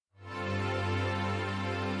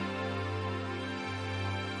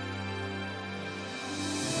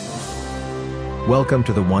Welcome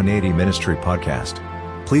to the 180 Ministry Podcast.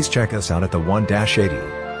 Please check us out at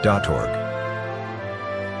the1-80.org.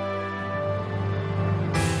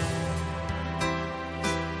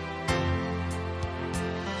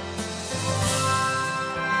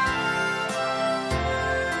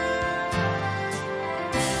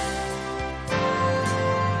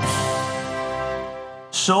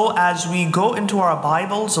 So as we go into our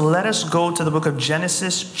Bibles, let us go to the book of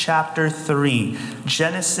Genesis chapter 3.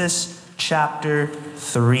 Genesis chapter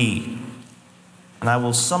 3. And I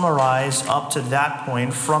will summarize up to that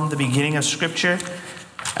point from the beginning of Scripture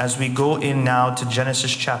as we go in now to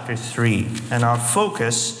Genesis chapter 3. And our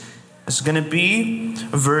focus is going to be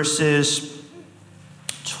verses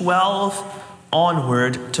 12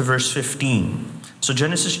 onward to verse 15. So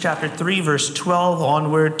Genesis chapter 3, verse 12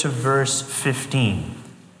 onward to verse 15.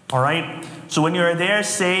 All right? So when you're there,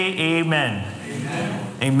 say amen.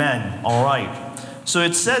 Amen. Amen. All right. So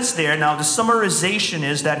it says there, now the summarization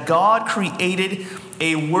is that God created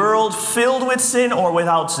a world filled with sin or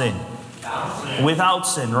without sin? Without sin. Without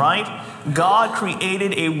sin, right? God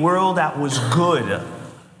created a world that was good.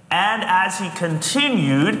 And as he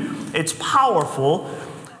continued, it's powerful.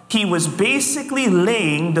 He was basically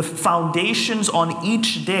laying the foundations on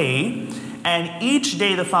each day. And each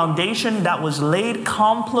day the foundation that was laid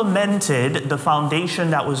complemented the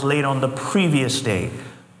foundation that was laid on the previous day.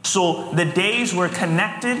 So the days were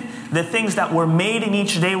connected, the things that were made in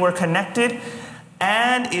each day were connected,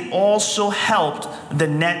 and it also helped the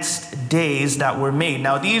next days that were made.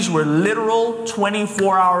 Now these were literal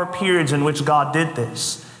 24-hour periods in which God did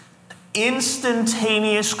this.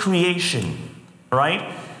 Instantaneous creation,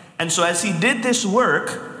 right? And so as he did this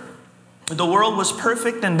work, the world was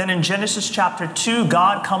perfect, and then in Genesis chapter 2,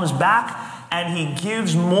 God comes back and he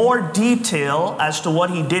gives more detail as to what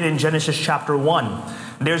he did in Genesis chapter 1.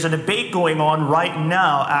 There's a debate going on right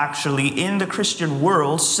now, actually, in the Christian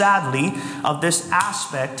world, sadly, of this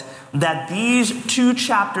aspect that these two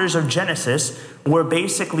chapters of Genesis were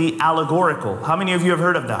basically allegorical. How many of you have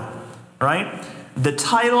heard of that? Right? The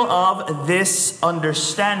title of this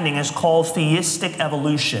understanding is called theistic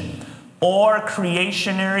evolution, or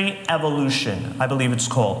creationary evolution, I believe it's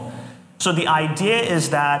called. So the idea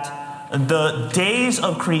is that the days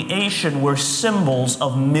of creation were symbols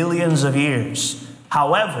of millions of years.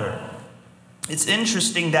 However, it's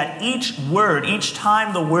interesting that each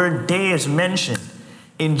time the word day is mentioned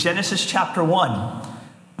in Genesis chapter 1,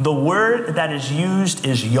 the word that is used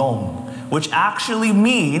is yom, which actually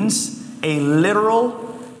means a literal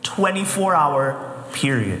 24-hour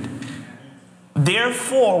period.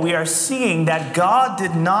 Therefore, we are seeing that God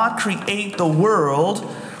did not create the world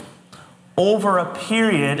over a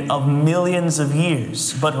period of millions of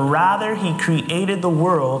years, but rather he created the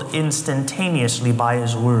world instantaneously by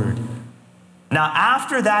his word. Now,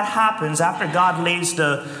 after that happens, after God lays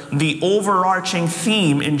the overarching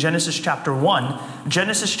theme in Genesis chapter 1,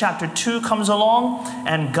 Genesis chapter 2 comes along,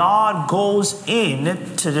 and God goes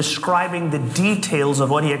in to describing the details of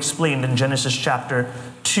what he explained in Genesis chapter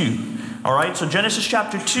 2. All right, so Genesis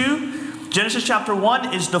chapter 2, Genesis chapter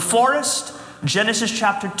 1 is the forest. Genesis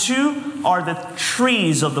chapter 2 are the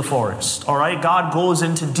trees of the forest. All right, God goes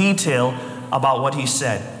into detail about what he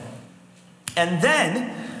said. And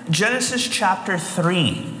then Genesis chapter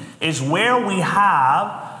 3 is where we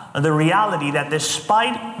have the reality that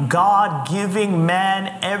despite God giving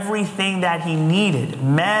man everything that he needed,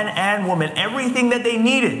 man and woman, everything that they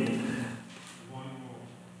needed.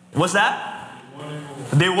 What's that?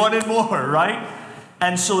 They wanted more, right?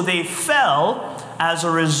 And so they fell as a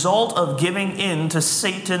result of giving in to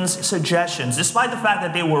Satan's suggestions, despite the fact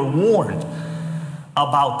that they were warned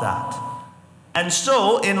about that. And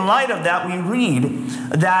so, in light of that, we read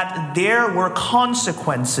that there were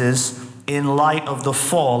consequences in light of the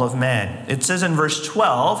fall of man. It says in verse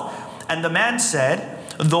 12, and the man said,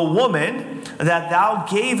 the woman that thou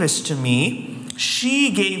gavest to me,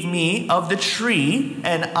 she gave me of the tree,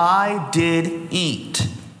 and I did eat.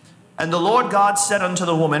 And the Lord God said unto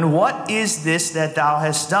the woman, what is this that thou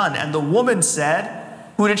hast done? And the woman said,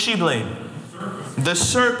 who did she blame? The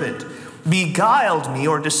serpent beguiled me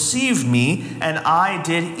or deceived me, and I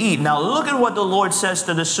did eat. Now look at what the Lord says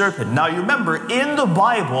to the serpent. Now you remember, in the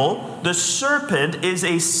Bible, the serpent is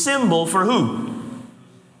a symbol for who?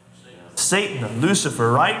 Satan,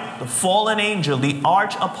 Lucifer, right? The fallen angel, the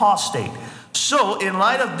arch apostate. So, in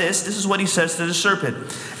light of this is what he says to the serpent.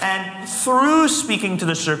 And through speaking to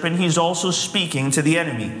the serpent, he's also speaking to the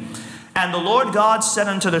enemy. And the Lord God said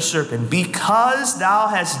unto the serpent, because thou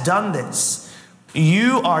hast done this,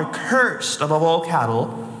 you are cursed above all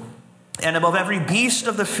cattle, and above every beast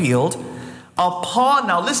of the field.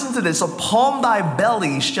 Now listen to this, upon thy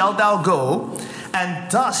belly shalt thou go,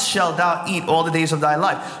 and dust shalt thou eat all the days of thy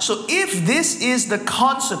life. So if this is the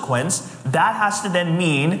consequence, that has to then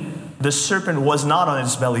mean the serpent was not on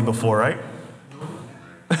its belly before, right?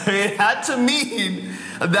 It had to mean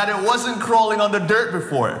that it wasn't crawling on the dirt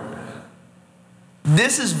before.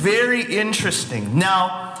 This is very interesting.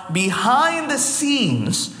 Now, behind the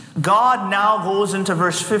scenes, God now goes into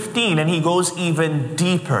verse 15 and he goes even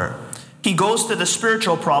deeper. He goes to the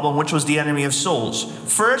spiritual problem, which was the enemy of souls.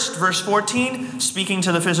 First, verse 14, speaking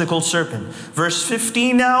to the physical serpent. Verse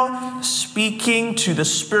 15 now, speaking to the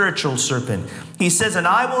spiritual serpent. He says, and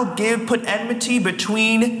I will put enmity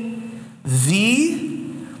between thee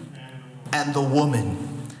and the woman,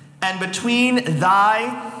 and between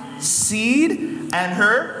thy seed and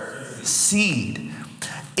her seed.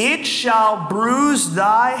 It shall bruise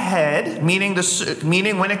thy head, meaning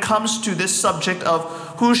when it comes to this subject of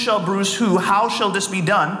who shall bruise who, how shall this be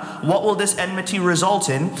done, what will this enmity result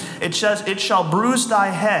in? It says, it shall bruise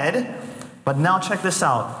thy head. But now check this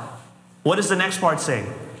out. What does the next part say?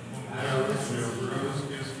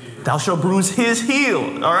 Thou shalt bruise his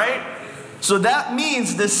heel. All right? So that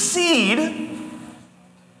means the seed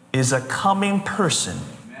is a coming person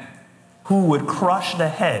who would crush the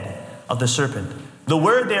head of the serpent. The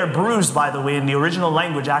word there, bruised, by the way, in the original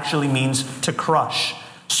language actually means to crush.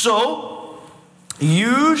 So,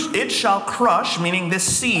 it shall crush, meaning this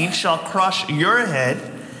seed shall crush your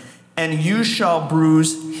head, and you shall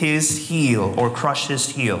bruise his heel, or crush his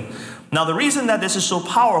heel. Now, the reason that this is so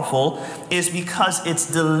powerful is because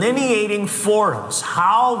it's delineating for us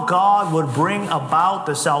how God would bring about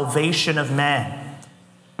the salvation of man.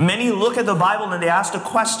 Many look at the Bible and they ask the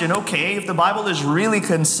question, okay, if the Bible is really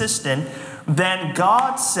consistent, then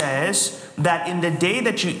God says that in the day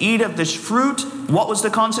that you eat of this fruit, what was the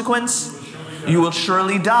consequence? You will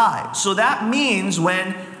surely die. So that means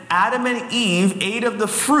when Adam and Eve ate of the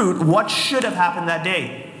fruit, what should have happened that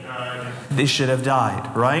day? They should have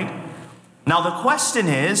died, right? Now the question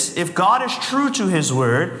is, if God is true to his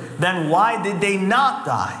word, then why did they not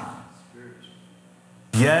die?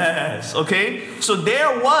 Yes, okay? So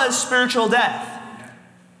there was spiritual death.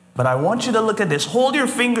 But I want you to look at this. Hold your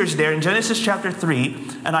fingers there in Genesis chapter 3,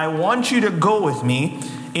 and I want you to go with me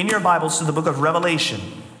in your Bibles to the book of Revelation.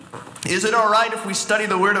 Is it all right if we study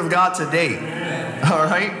the Word of God today? All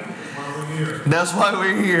right? That's why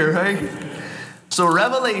we're here, right? So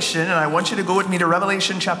Revelation, and I want you to go with me to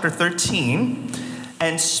Revelation chapter 13.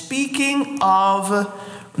 And speaking of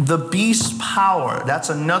the beast's power, that's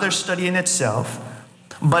another study in itself.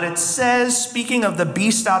 But it says, speaking of the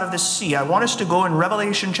beast out of the sea, I want us to go in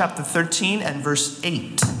Revelation chapter 13 and verse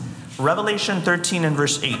 8. Revelation 13 and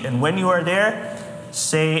verse 8. And when you are there,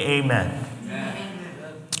 say amen.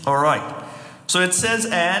 All right. So it says,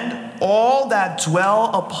 and all that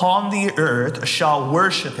dwell upon the earth shall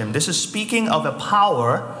worship him. This is speaking of a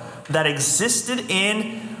power that existed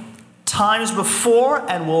in times before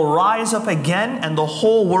and will rise up again, and the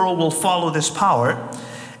whole world will follow this power.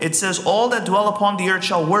 It says, all that dwell upon the earth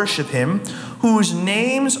shall worship him, whose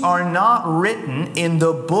names are not written in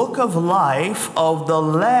the book of life of the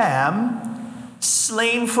Lamb,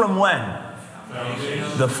 slain from when?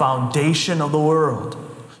 The foundation of the world.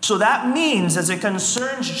 So that means, as it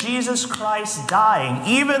concerns Jesus Christ dying,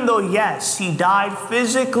 even though, yes, he died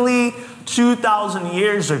physically 2,000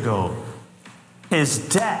 years ago, his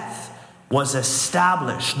death was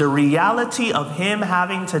established. The reality of him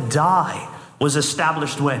having to die was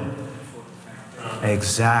established when?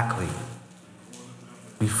 Exactly.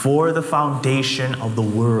 Before the foundation of the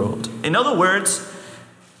world. In other words,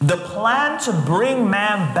 the plan to bring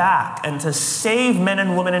man back and to save men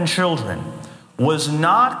and women and children was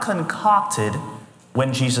not concocted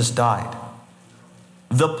when Jesus died.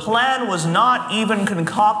 The plan was not even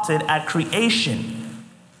concocted at creation.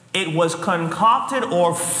 It was concocted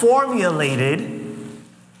or formulated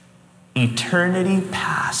eternity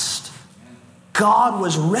past. God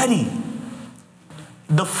was ready.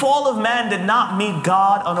 The fall of man did not meet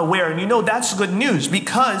God unaware. And you know that's good news,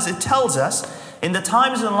 because it tells us in the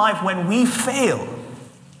times in life when we fail,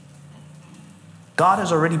 God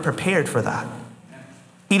has already prepared for that.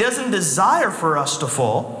 He doesn't desire for us to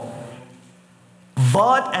fall,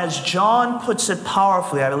 but as John puts it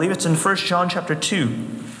powerfully, I believe it's in 1 John chapter 2,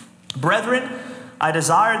 brethren, I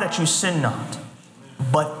desire that you sin not.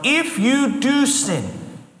 But if you do sin,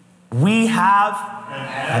 we have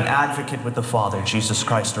an advocate with the Father, Jesus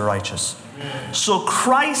Christ the righteous. So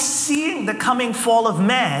Christ, seeing the coming fall of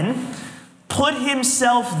man, put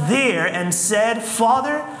himself there and said,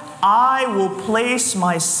 Father, I will place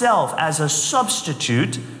myself as a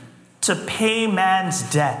substitute to pay man's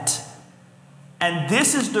debt. And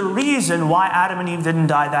this is the reason why Adam and Eve didn't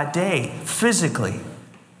die that day, physically.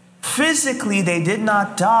 Physically, they did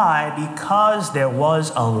not die because there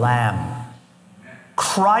was a lamb.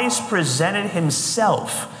 Christ presented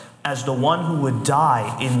himself as the one who would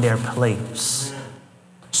die in their place.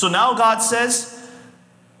 So now God says,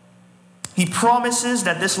 he promises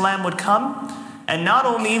that this lamb would come. And not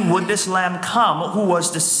only would this lamb come, who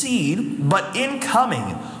was the seed, but in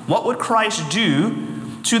coming, what would Christ do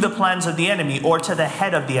to the plans of the enemy, or to the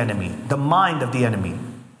head of the enemy, the mind of the enemy?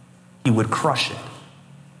 He would crush it.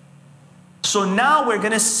 So now we're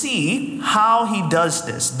going to see how he does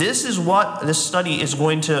this. This is what this study is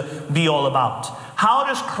going to be all about. How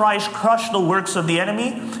does Christ crush the works of the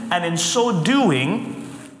enemy, and in so doing,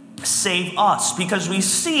 save us? Because we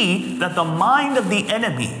see that the mind of the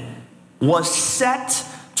enemy was set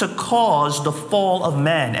to cause the fall of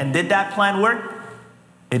man. And did that plan work?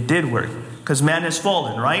 It did work, because man has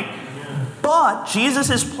fallen, right? Yeah. But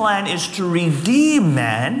Jesus' plan is to redeem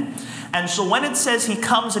man. And so when it says he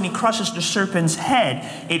comes and he crushes the serpent's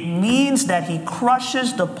head, it means that he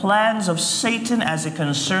crushes the plans of Satan as it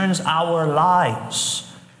concerns our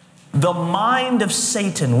lives. The mind of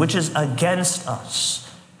Satan, which is against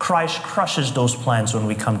us, Christ crushes those plans when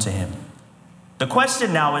we come to him. The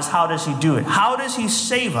question now is, how does he do it? How does he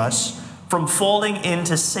save us from falling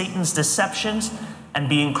into Satan's deceptions and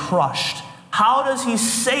being crushed? How does he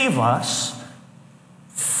save us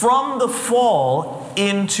from the fall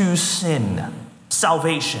into sin?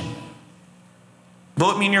 Salvation. Go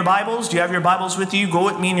with me in your Bibles. Do you have your Bibles with you? Go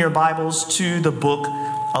with me in your Bibles to the book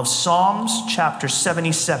of Psalms, chapter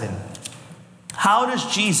 77. How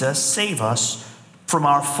does Jesus save us from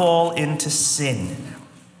our fall into sin?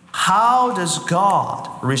 How does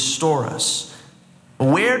God restore us?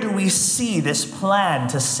 Where do we see this plan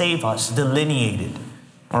to save us delineated?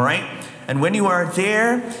 All right? And when you are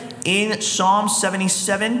there in Psalm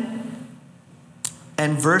 77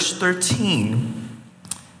 and verse 13,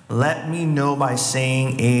 let me know by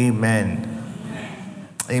saying amen.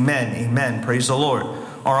 Amen. Amen. Praise the Lord.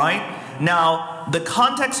 All right? Now, the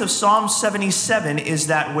context of Psalm 77 is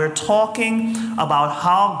that we're talking about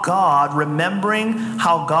how God, remembering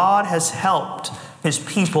how God has helped his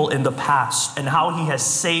people in the past and how he has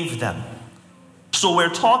saved them. So we're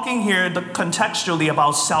talking here contextually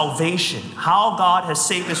about salvation, how God has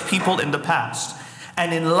saved his people in the past.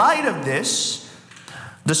 And in light of this,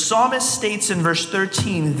 the psalmist states in verse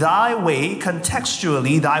 13, thy way,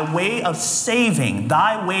 contextually, thy way of saving,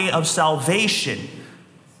 thy way of salvation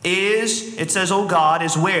is, it says, oh God,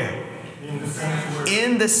 is where? In the sanctuary.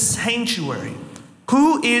 In the sanctuary.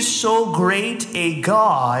 Who is so great a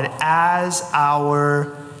God as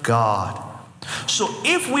our God? So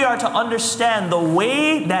if we are to understand the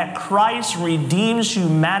way that Christ redeems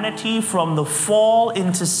humanity from the fall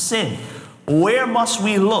into sin, where must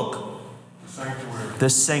we look? The sanctuary. The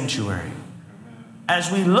sanctuary.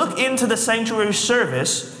 As we look into the sanctuary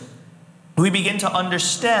service, we begin to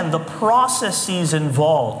understand the processes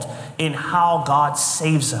involved in how God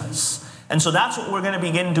saves us. And so that's what we're going to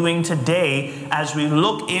begin doing today as we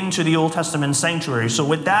look into the Old Testament sanctuary. So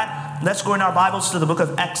with that, let's go in our Bibles to the book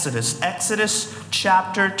of Exodus. Exodus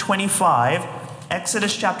chapter 25.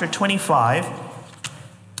 Exodus chapter 25.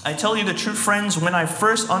 I tell you the truth, friends, when I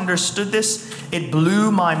first understood this, it blew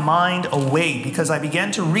my mind away because I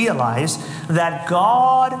began to realize that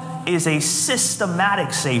God is a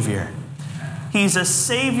systematic Savior. He's a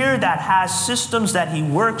Savior that has systems that he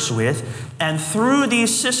works with, and through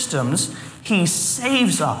these systems, he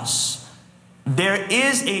saves us. There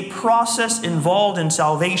is a process involved in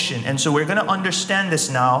salvation, and so we're going to understand this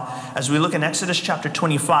now as we look in Exodus chapter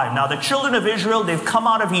 25. Now, the children of Israel, they've come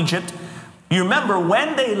out of Egypt. You remember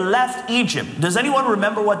when they left Egypt, does anyone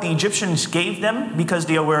remember what the Egyptians gave them because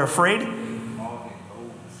they were afraid?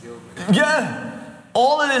 Yeah.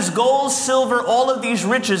 All of this gold, silver, all of these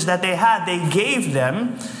riches that they had, they gave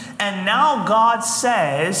them. And now God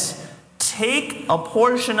says, take a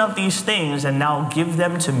portion of these things and now give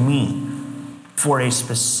them to me for a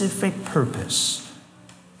specific purpose.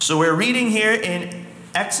 So we're reading here in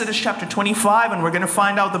Exodus chapter 25, and we're going to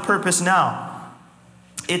find out the purpose now.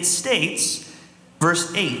 It states,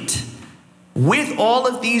 verse 8, with all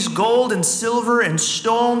of these gold and silver and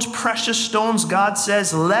stones, precious stones, God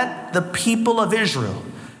says, let the people of Israel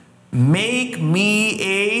make me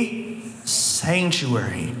a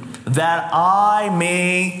sanctuary that I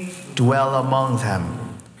may dwell among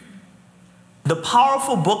them. The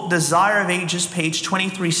powerful book, Desire of Ages, page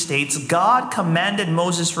 23 states, God commanded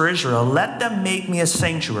Moses for Israel, let them make me a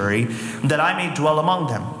sanctuary that I may dwell among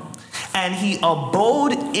them. And he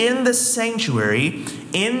abode in the sanctuary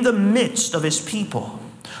in the midst of his people.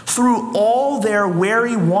 Through all their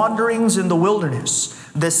weary wanderings in the wilderness,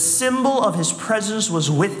 the symbol of his presence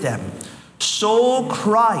was with them. So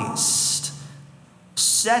Christ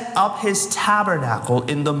set up his tabernacle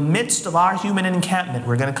in the midst of our human encampment.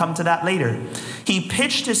 We're going to come to that later. He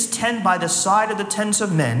pitched his tent by the side of the tents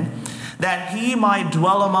of men, that he might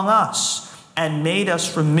dwell among us, and made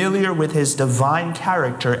us familiar with his divine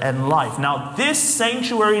character and life. Now, this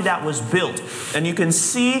sanctuary that was built, and you can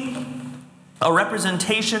see a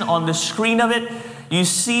representation on the screen of it. You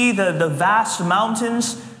see the vast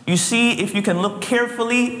mountains. You see, if you can look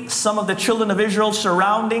carefully, some of the children of Israel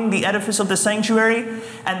surrounding the edifice of the sanctuary.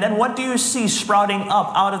 And then what do you see sprouting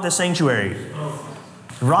up out of the sanctuary?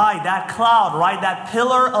 Right, that cloud, right, that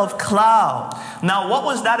pillar of cloud. Now, what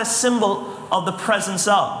was that a symbol of the presence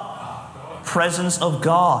of? Presence of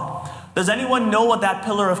God. Does anyone know what that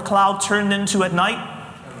pillar of cloud turned into at night?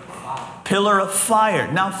 Pillar of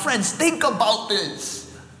fire. Now, friends, think about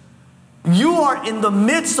this. You are in the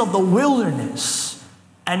midst of the wilderness,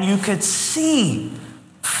 and you could see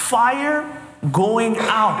fire going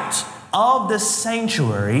out of the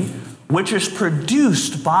sanctuary, which is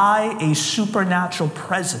produced by a supernatural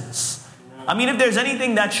presence. I mean, if there's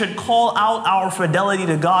anything that should call out our fidelity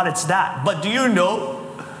to God, it's that. But do you know,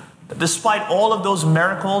 despite all of those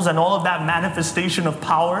miracles and all of that manifestation of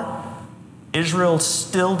power, Israel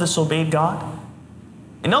still disobeyed God?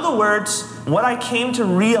 In other words, what I came to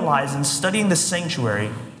realize in studying the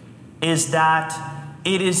sanctuary is that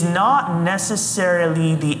it is not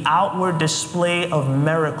necessarily the outward display of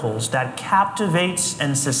miracles that captivates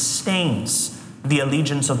and sustains the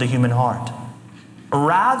allegiance of the human heart.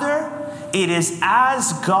 Rather, it is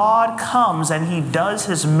as God comes and he does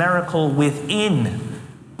his miracle within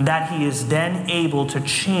that he is then able to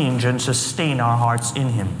change and sustain our hearts in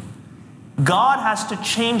him. God has to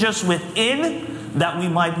change us within that we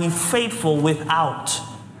might be faithful without.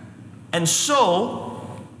 And so,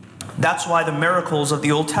 that's why the miracles of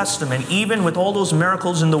the Old Testament, even with all those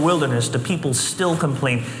miracles in the wilderness, the people still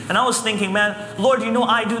complain. And I was thinking, man, Lord, you know,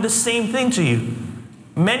 I do the same thing to you.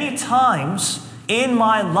 Many times in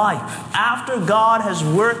my life, after God has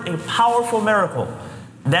worked a powerful miracle,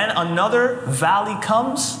 then another valley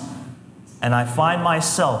comes, and I find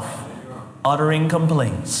myself uttering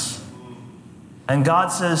complaints. And God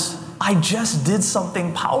says, I just did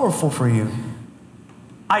something powerful for you.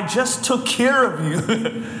 I just took care of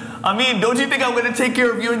you. I mean, don't you think I'm going to take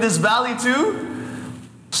care of you in this valley too?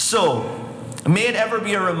 So, may it ever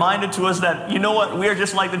be a reminder to us that, you know what, we are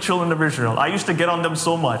just like the children of Israel. I used to get on them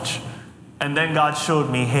so much. And then God showed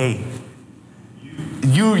me, hey,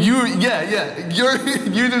 you do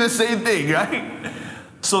the same thing, right?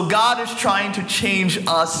 So God is trying to change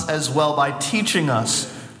us as well by teaching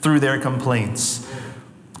us through their complaints.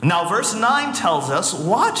 Now, verse 9 tells us,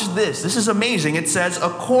 watch this. This is amazing. It says,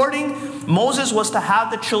 Moses was to have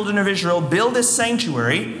the children of Israel build this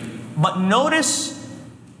sanctuary, but notice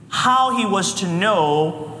how he was to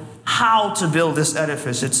know how to build this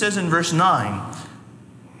edifice. It says in verse 9,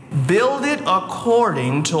 build it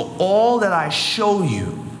according to all that I show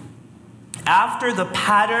you, after the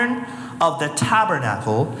pattern of the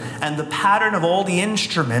tabernacle and the pattern of all the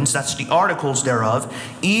instruments, that's the articles thereof,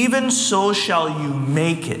 even so shall you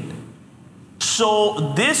make it.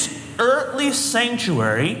 So this earthly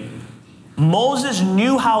sanctuary, Moses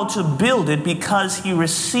knew how to build it because he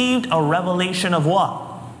received a revelation of what?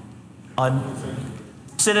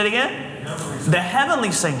 Say that again? The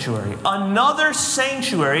heavenly sanctuary. Another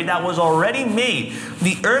sanctuary that was already made.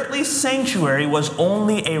 The earthly sanctuary was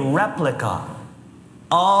only a replica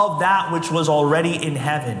of that which was already in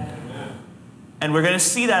heaven. And we're going to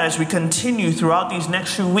see that as we continue throughout these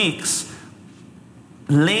next few weeks,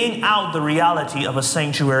 laying out the reality of a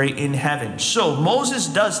sanctuary in heaven. So Moses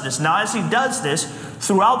does this. Now, as he does this,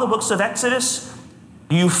 throughout the books of Exodus,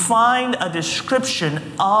 you find a description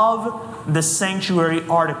of the sanctuary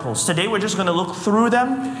articles. Today we're just going to look through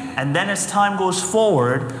them, and then as time goes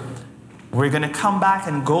forward, we're going to come back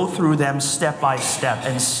and go through them step by step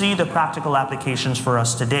and see the practical applications for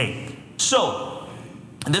us today. So,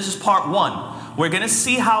 this is part one. We're going to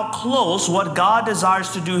see how close what God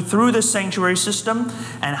desires to do through the sanctuary system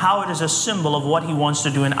and how it is a symbol of what he wants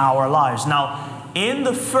to do in our lives. Now, in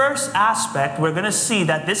the first aspect, we're going to see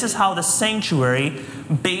that this is how the sanctuary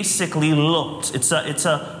basically looked. It's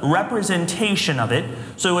a representation of it.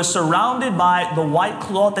 So it was surrounded by the white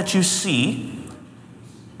cloth that you see,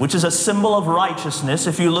 which is a symbol of righteousness.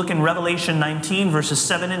 If you look in Revelation 19, verses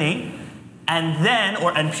 7 and 8,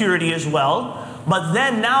 and purity as well. But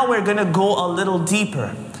then now we're going to go a little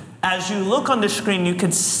deeper. As you look on the screen, you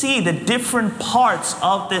can see the different parts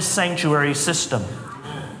of this sanctuary system.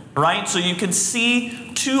 Right? So you can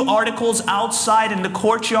see 2 articles outside in the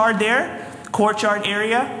courtyard there, courtyard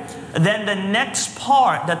area. Then the next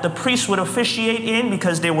part that the priests would officiate in,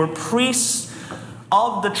 because they were priests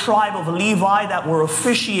of the tribe of Levi that were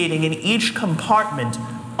officiating in each compartment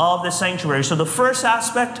of the sanctuary. So the first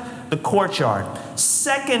aspect, the courtyard.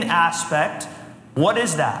 Second aspect, what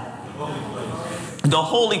is that? The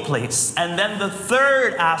holy place. And then the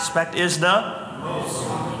third aspect is the...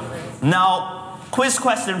 Now, quiz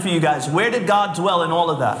question for you guys. Where did God dwell in all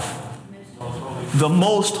of that? The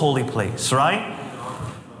most holy place, right?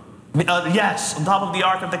 Yes, on top of the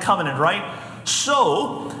Ark of the Covenant, right?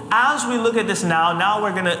 So, as we look at this now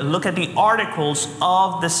we're going to look at the articles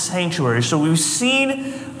of the sanctuary. So we've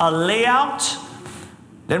seen a layout.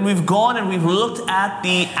 Then we've gone and we've looked at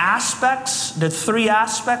the aspects, the 3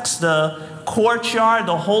 aspects, the courtyard,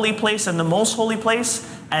 the holy place, and the most holy place.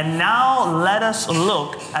 And now let us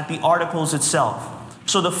look at the articles itself.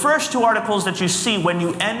 So the first 2 articles that you see when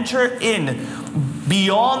you enter in,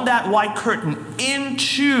 beyond that white curtain,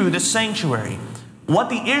 into the sanctuary, what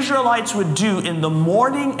the Israelites would do in the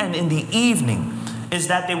morning and in the evening is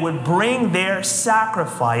that they would bring their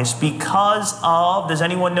sacrifice because of, does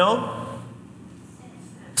anyone know?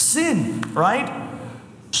 Sin, right?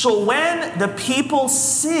 So when the people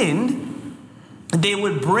sinned, they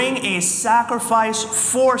would bring a sacrifice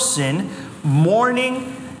for sin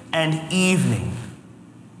morning and evening.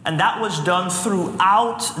 And that was done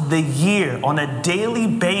throughout the year on a daily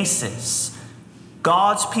basis.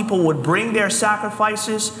 God's people would bring their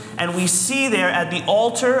sacrifices, and we see there at the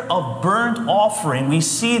altar of burnt offering, we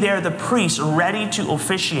see there the priest ready to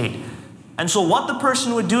officiate. And so what the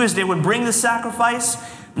person would do is they would bring the sacrifice,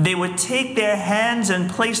 they would take their hands and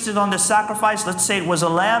place it on the sacrifice. Let's say it was a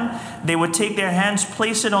lamb. They would take their hands,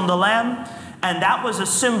 place it on the lamb, and that was a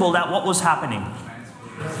symbol that what was happening?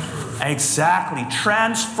 Exactly,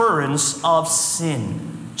 transference of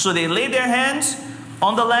sin. So they laid their hands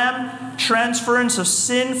on the lamb, transference of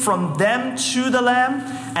sin from them to the lamb,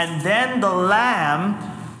 and then the lamb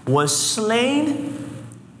was slain,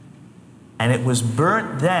 and it was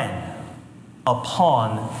burnt then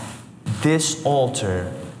upon this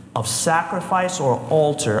altar of sacrifice or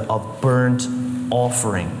altar of burnt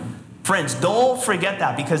offering. Friends, don't forget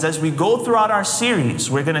that, because as we go throughout our series,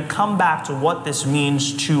 we're going to come back to what this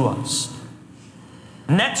means to us.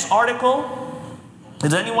 Next article,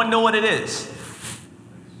 does anyone know what it is?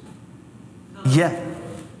 Yeah.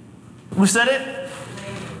 Who said it?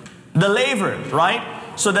 The laver, right?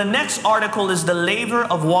 So the next article is the laver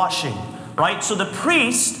of washing, right? So the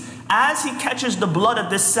priest, as he catches the blood of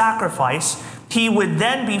this sacrifice, he would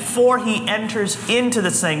then, before he enters into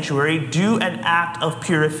the sanctuary, do an act of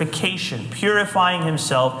purification, purifying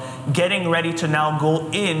himself, getting ready to now go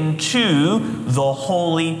into the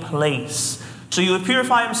holy place. So he would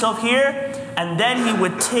purify himself here, and then he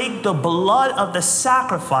would take the blood of the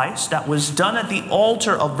sacrifice that was done at the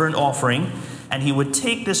altar of burnt offering, and he would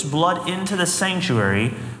take this blood into the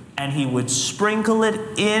sanctuary, and he would sprinkle it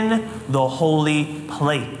in the holy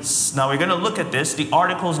place. Now we're going to look at this, the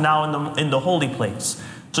articles now in the holy place.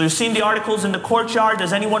 So you've seen the articles in the courtyard.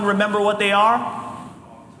 Does anyone remember what they are?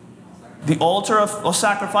 The altar of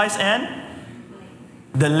sacrifice and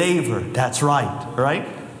the laver. That's right?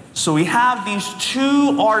 So we have these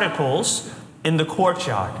 2 articles in the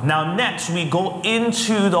courtyard. Now next we go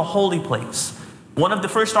into the holy place. One of the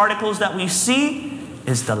first articles that we see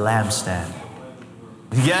is the lampstand.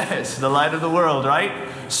 Yes, the light of the world, right?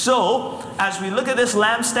 So, as we look at this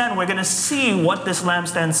lampstand, we're going to see what this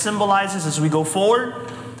lampstand symbolizes as we go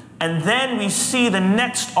forward. And then we see the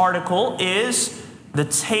next article is the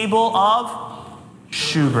table of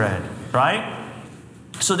shewbread, right?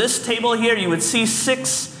 So this table here, you would see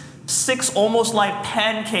six almost like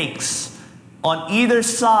pancakes on either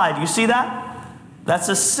side. You see that? That's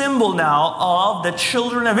a symbol now of the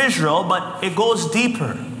children of Israel, but it goes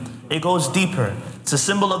deeper. It goes deeper. It's a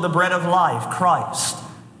symbol of the bread of life, Christ.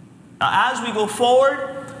 Now, as we go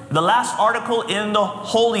forward, the last article in the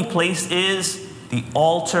holy place is the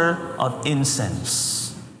altar of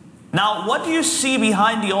incense. Now, what do you see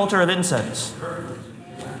behind the altar of incense?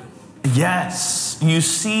 Yes, you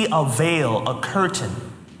see a veil, a curtain.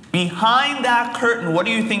 Behind that curtain, what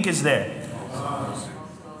do you think is there?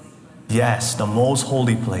 Yes, the most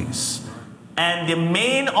holy place. And the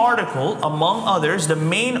main article, among others, the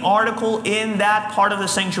main article in that part of the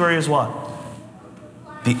sanctuary is what?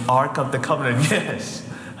 The Ark of the Covenant, yes.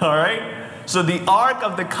 All right? So the Ark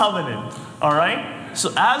of the Covenant, all right?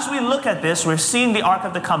 So as we look at this, we're seeing the Ark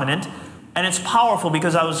of the Covenant, and it's powerful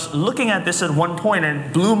because I was looking at this at one point and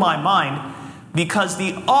it blew my mind, because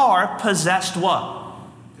the Ark possessed what?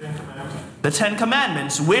 10 Commandments. The 10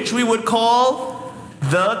 Commandments, which we would call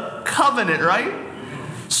The covenant, right?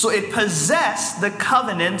 So it possessed the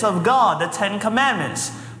covenant of God, the 10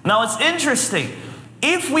 commandments. Now it's interesting.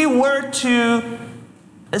 If we were to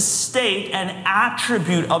state an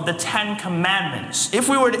attribute of the 10 commandments,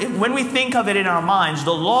 when we think of it in our minds,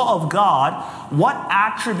 the law of God, what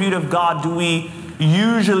attribute of God do we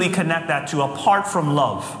usually connect that to apart from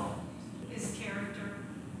love? His character.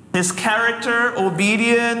 His character,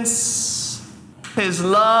 obedience, His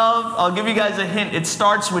love. I'll give you guys a hint. It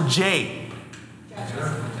starts with J.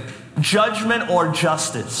 Judgment or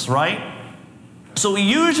justice, right? So we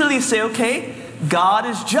usually say, okay, God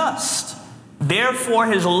is just. Therefore,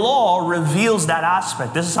 His law reveals that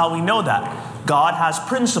aspect. This is how we know that. God has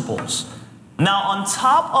principles. Now, on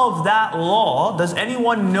top of that law, does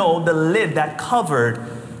anyone know the lid that covered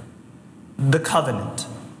the covenant?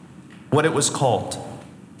 What it was called?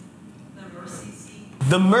 The mercy seat.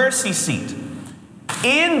 The mercy seat.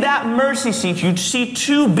 In that mercy seat, you'd see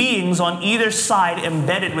two beings on either side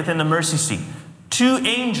embedded within the mercy seat. Two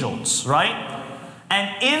angels, right?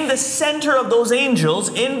 And in the center of those angels,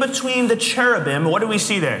 in between the cherubim, what do we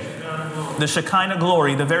see there? The Shekinah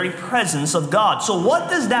glory, the very presence of God. So what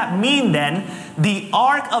does that mean then? The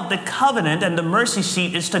Ark of the Covenant and the mercy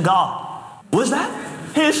seat is to God. What's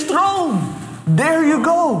that? His throne. There you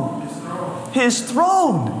go. His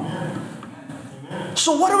throne.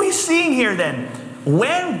 So what are we seeing here then?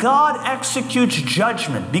 When God executes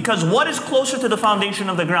judgment, because what is closer to the foundation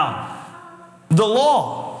of the ground? The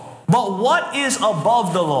law. But what is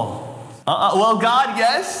above the law? Well, God,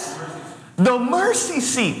 yes. The mercy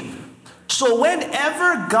seat. So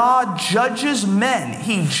whenever God judges men,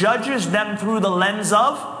 He judges them through the lens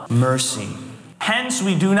of mercy. Hence,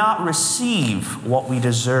 we do not receive what we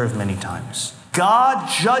deserve many times. God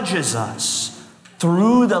judges us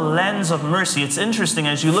through the lens of mercy. It's interesting,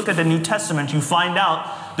 as you look at the New Testament, you find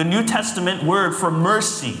out the New Testament word for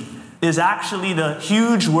mercy is actually the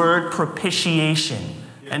huge word propitiation.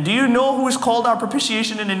 And do you know who is called our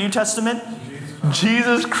propitiation in the New Testament?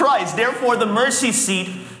 Jesus Christ. Therefore, the mercy seat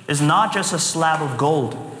is not just a slab of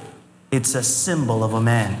gold. It's a symbol of a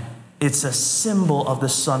man. It's a symbol of the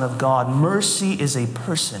Son of God. Mercy is a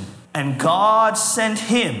person. And God sent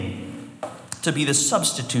Him to be the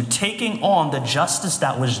substitute, taking on the justice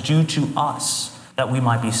that was due to us, that we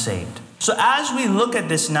might be saved. So as we look at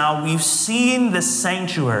this now, we've seen the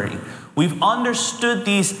sanctuary. We've understood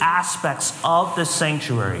these aspects of the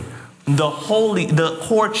sanctuary, the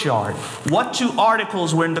courtyard. What two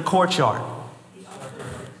articles were in the courtyard?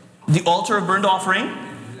 The altar of burnt offering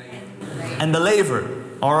and the laver.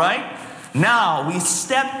 All right? Now we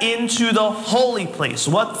step into the holy place.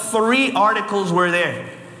 What three articles were there?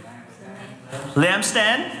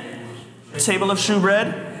 Lampstand, table of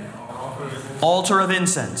shewbread, altar of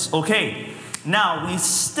incense. Okay. Now we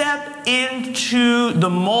step into the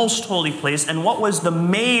most holy place, and what was the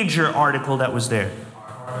major article that was there?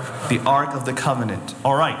 The Ark of the Covenant.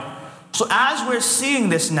 All right. So as we're seeing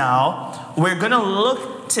this now, we're going to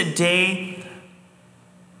look today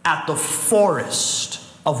at the forest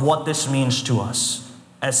of what this means to us.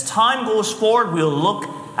 As time goes forward, we'll look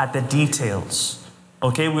at the details.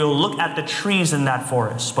 Okay, we'll look at the trees in that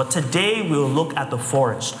forest. But today we'll look at the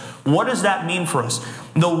forest. What does that mean for us?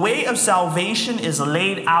 The way of salvation is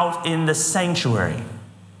laid out in the sanctuary.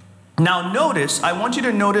 Now notice, I want you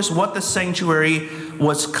to notice what the sanctuary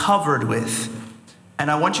was covered with. And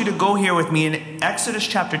I want you to go here with me in Exodus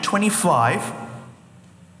chapter 25.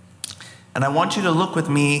 And I want you to look with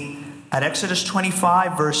me at Exodus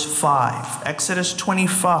 25 verse 5. Exodus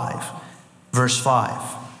 25 verse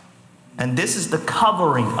 5. And this is the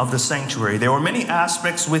covering of the sanctuary. There were many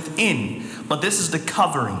aspects within, but this is the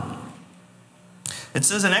covering. It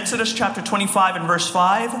says in Exodus chapter 25 and verse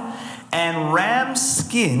 5, and ram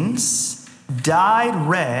skins dyed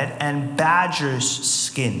red and badger's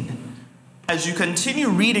skin. As you continue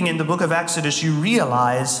reading in the book of Exodus, you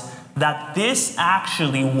realize that this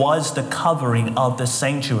actually was the covering of the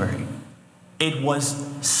sanctuary. It was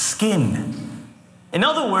skin. In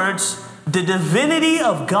other words, the divinity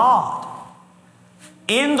of God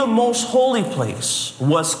in the most holy place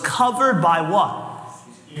was covered by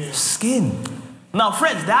what? Skin. Now,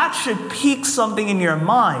 friends, that should pique something in your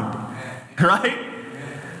mind, right?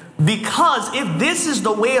 Because if this is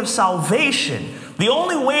the way of salvation, the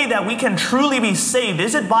only way that we can truly be saved,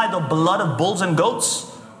 is it by the blood of bulls and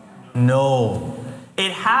goats? No.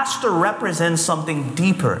 It has to represent something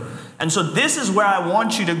deeper. And so this is where I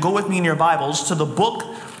want you to go with me in your Bibles to the book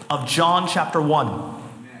of John chapter 1.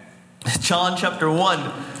 John chapter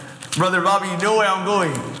 1. Brother Bobby, you know where I'm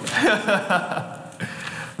going.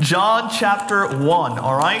 John chapter 1,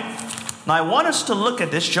 all right? Now I want us to look at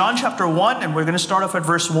this, John chapter 1, and we're going to start off at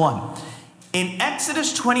verse 1. In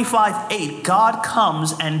Exodus 25:8, God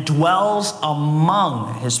comes and dwells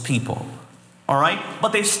among his people. All right?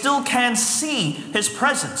 But they still can't see his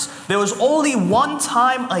presence. There was only one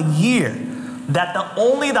time a year that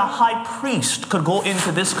only the high priest could go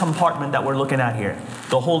into this compartment that we're looking at here,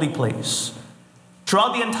 the holy place.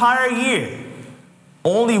 Throughout the entire year,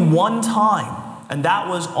 only one time, and that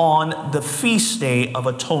was on the feast day of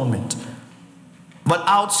atonement. But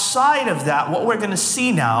outside of that, what we're going to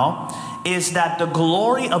see now is that the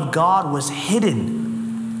glory of God was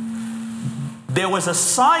hidden. There was a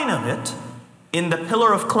sign of it in the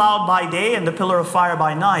pillar of cloud by day and the pillar of fire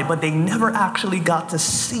by night, but they never actually got to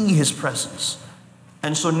see his presence.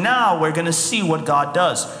 And so now we're going to see what God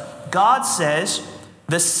does. God says,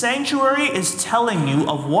 the sanctuary is telling you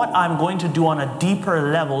of what I'm going to do on a deeper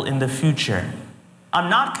level in the future.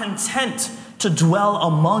 I'm not content to dwell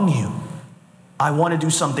among you. I want to do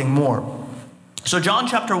something more. So John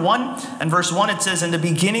chapter 1 and verse 1, it says, in the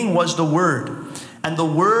beginning was the Word, and the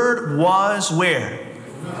Word was where?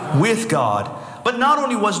 With God. But not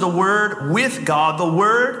only was the Word with God, the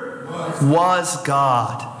Word was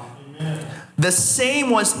God. The same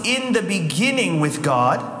was in the beginning with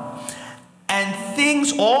God, and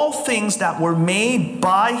all things that were made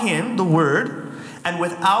by him, the Word, and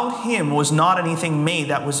without him was not anything made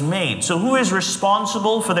that was made. So who is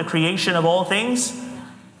responsible for the creation of all things?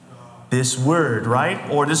 This Word, right?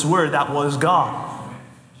 Or this Word that was God.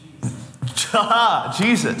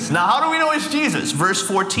 Jesus. Now how do we know it's Jesus? Verse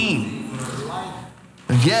 14.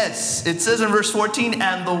 Yes, it says in verse 14,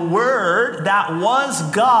 and the Word that was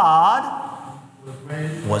God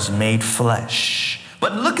was made flesh.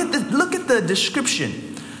 But look at the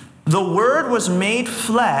description. The Word was made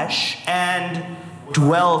flesh and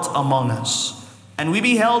dwelt among us. And we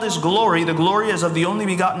beheld his glory. The glory is of the only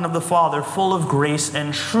begotten of the Father, full of grace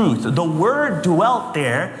and truth. The word dwelt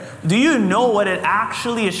there. Do you know what it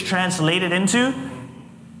actually is translated into?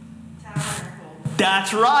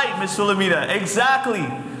 That's right, Miss Philomena. Exactly.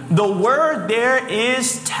 The word there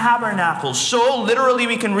is tabernacle. So literally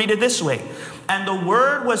we can read it this way. And the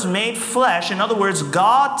Word was made flesh. In other words,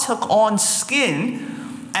 God took on skin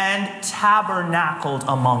and tabernacled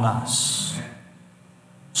among us.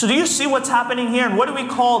 So do you see what's happening here? And what do we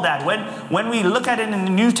call that? When we look at it in the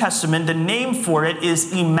New Testament, the name for it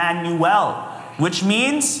is Emmanuel, which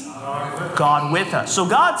means God with us. So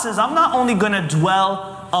God says, I'm not only going to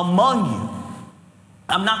dwell among you.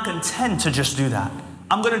 I'm not content to just do that.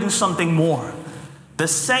 I'm going to do something more. The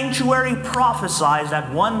sanctuary prophesies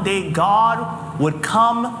that one day God would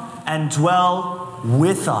come and dwell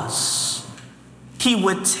with us. He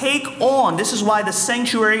would take on, this is why the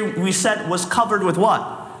sanctuary, we said, was covered with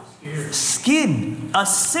what? Skin. A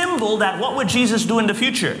symbol that what would Jesus do in the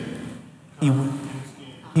future?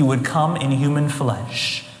 He would come in human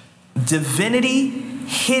flesh. Divinity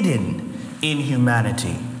hidden in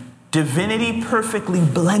humanity. Divinity perfectly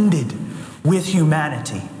blended with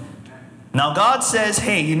humanity. Now God says,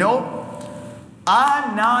 hey, you know,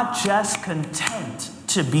 I'm not just content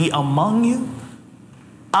to be among you.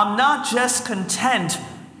 I'm not just content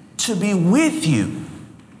to be with you.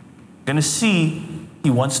 You're going to see he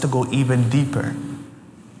wants to go even deeper.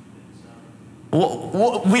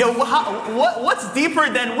 What's deeper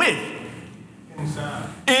than with?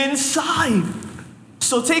 Inside.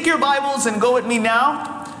 So take your Bibles and go with me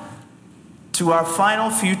now to our final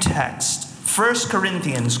few texts. 1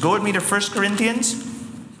 Corinthians. Go with me to 1 Corinthians.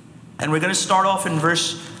 And we're going to start off in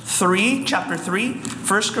verse 3, chapter 3.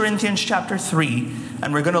 1 Corinthians chapter 3.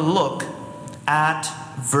 And we're going to look at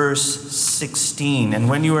verse 16. And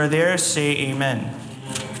when you are there, say amen.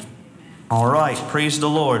 All right, praise the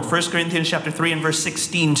Lord. 1 Corinthians chapter 3 and verse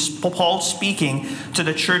 16, Paul speaking to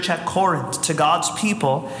the church at Corinth, to God's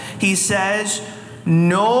people. He says,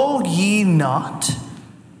 know ye not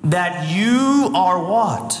that you are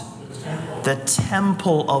what? The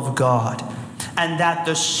temple of God, and that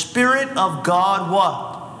the Spirit of God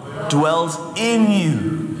what? Dwells in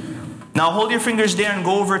you. Now hold your fingers there and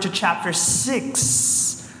go over to chapter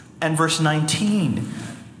 6 and verse 19.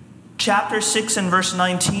 Chapter 6 and verse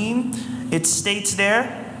 19, it states there,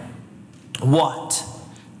 what?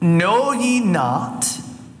 Know ye not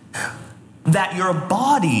that your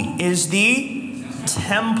body is the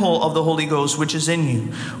temple of the Holy Ghost which is in you,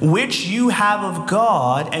 which you have of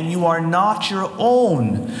God, and you are not your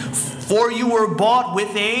own, for you were bought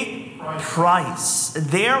with a price.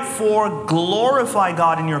 Therefore glorify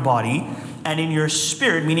God in your body and in your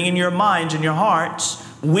spirit, meaning in your minds and your hearts,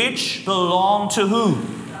 which belong to who?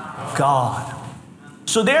 God.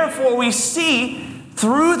 So therefore we see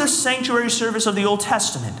through the sanctuary service of the Old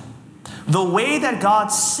Testament, The way that God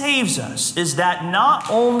saves us is that not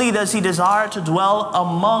only does He desire to dwell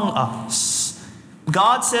among us,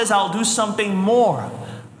 God says, I'll do something more.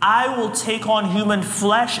 I will take on human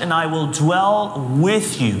flesh and I will dwell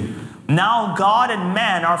with you. Now God and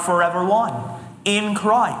man are forever one in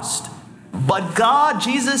Christ. But God,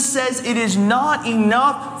 Jesus says, it is not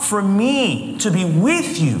enough for me to be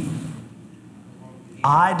with you.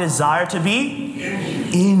 I desire to be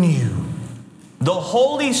in you. The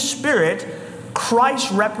Holy Spirit,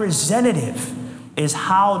 Christ's representative, is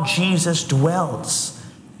how Jesus dwells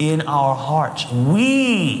in our hearts.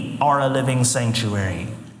 We are a living sanctuary.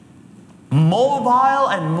 Mobile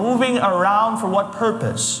and moving around for what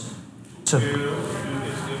purpose? What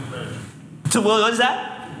is that?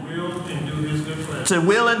 To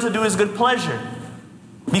will and to do His good pleasure.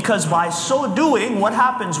 Because by so doing, what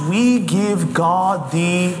happens? We give God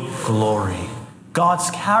the glory. God's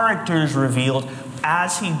character is revealed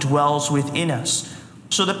as He dwells within us.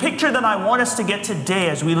 So the picture that I want us to get today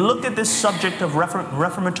as we look at this subject of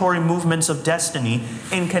reformatory movements of destiny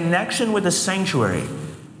in connection with the sanctuary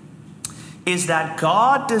is that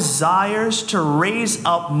God desires to raise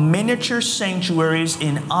up miniature sanctuaries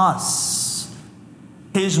in us.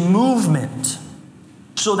 His movement.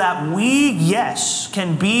 So that we, yes,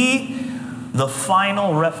 can be the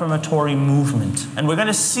final reformatory movement. And we're going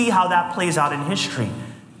to see how that plays out in history.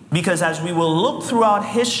 Because as we will look throughout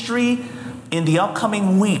history in the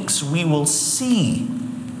upcoming weeks, we will see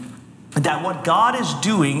that what God is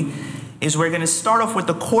doing is we're going to start off with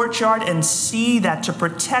the courtyard and see that to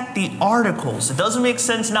protect the articles, it doesn't make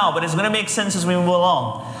sense now, but it's going to make sense as we move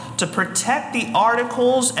along. To protect the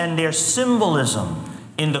articles and their symbolism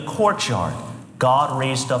in the courtyard, God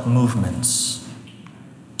raised up movements.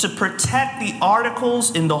 To protect the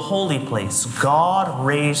articles in the holy place, God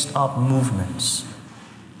raised up movements.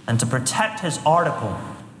 And to protect His article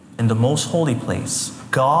in the most holy place,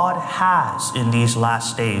 God has in these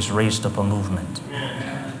last days raised up a movement.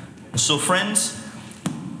 So friends,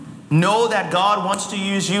 know that God wants to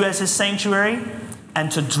use you as His sanctuary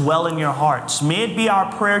and to dwell in your hearts. May it be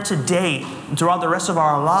our prayer today and throughout the rest of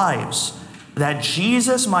our lives that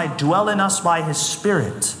Jesus might dwell in us by His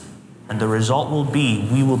Spirit. And the result will be,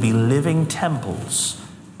 we will be living temples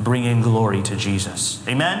bringing glory to Jesus.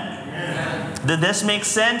 Amen? Amen. Did this make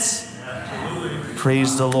sense? Absolutely.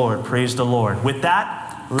 Praise the Lord. Praise the Lord. With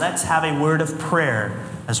that, let's have a word of prayer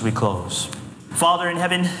as we close. Father in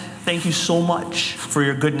heaven, thank you so much for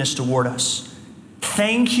your goodness toward us.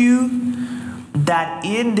 Thank you that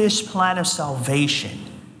in this plan of salvation,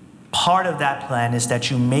 part of that plan is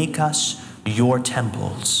that you make us your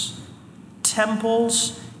temples.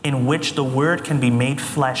 Temples in which the Word can be made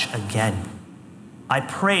flesh again. I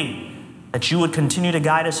pray that you would continue to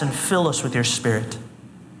guide us and fill us with your Spirit,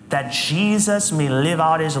 that Jesus may live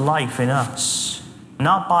out His life in us,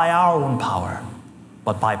 not by our own power,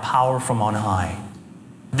 but by power from on high.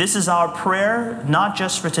 This is our prayer, not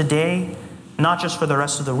just for today, not just for the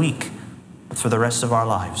rest of the week, but for the rest of our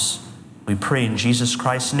lives. We pray in Jesus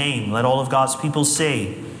Christ's name. Let all of God's people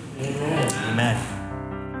say, Amen. Amen.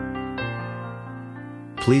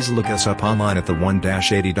 Please look us up online at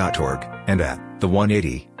the1-80.org and at the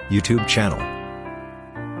 180 YouTube channel.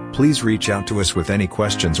 Please reach out to us with any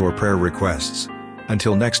questions or prayer requests.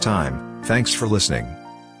 Until next time, thanks for listening.